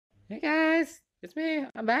Hey guys, it's me.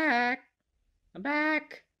 I'm back. I'm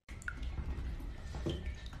back.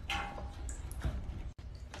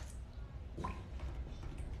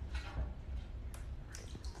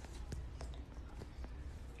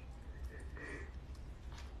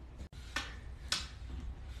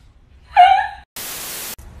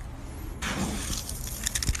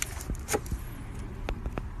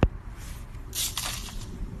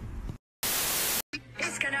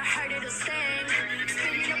 It's gonna hurt, it'll sting.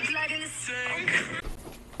 Spitting your blood in the sink.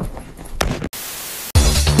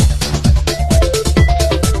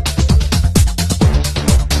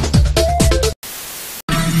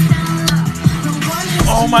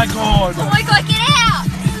 Oh my god! Oh my god, get out!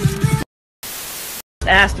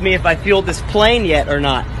 Asked me if I fueled this plane yet or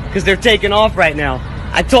not, because they're taking off right now.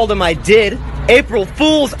 I told them I did. April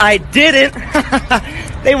Fools, I didn't!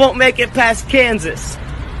 They won't make it past Kansas.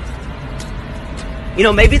 You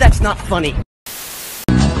know, maybe that's not funny.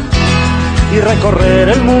 Y recorrer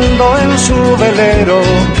el mundo en su velero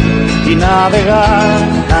y navegar,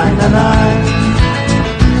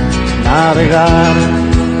 navegar.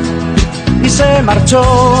 Y se marchó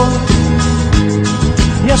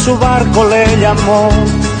y a su barco le llamó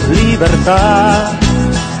libertad.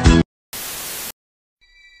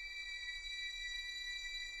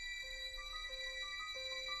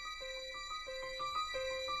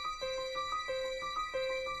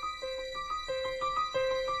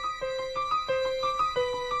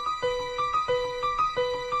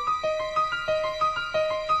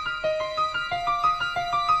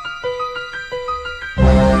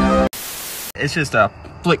 It's just a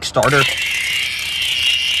flick starter.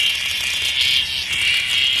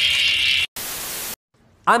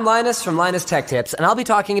 I'm Linus from Linus Tech Tips, and I'll be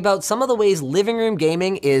talking about some of the ways living room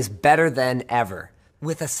gaming is better than ever.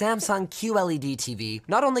 With a Samsung QLED TV,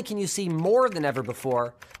 not only can you see more than ever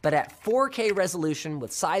before, but at 4K resolution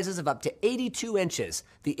with sizes of up to 82 inches,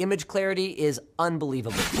 the image clarity is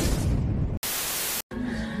unbelievable.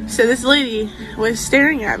 So this lady was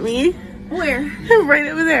staring at me. Where? Right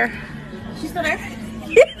over there. She's still there?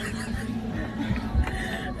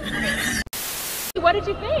 What did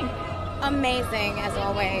you think? Amazing, as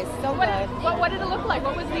always. So good. What did it look like?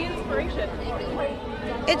 What was the inspiration?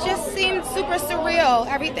 It just seemed super surreal.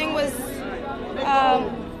 Everything was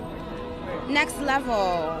next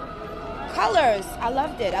level. Colors, I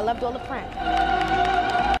loved it. I loved all the print.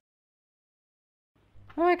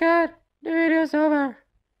 Oh my god, the video's over.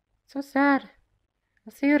 So sad.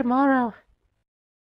 I'll see you tomorrow.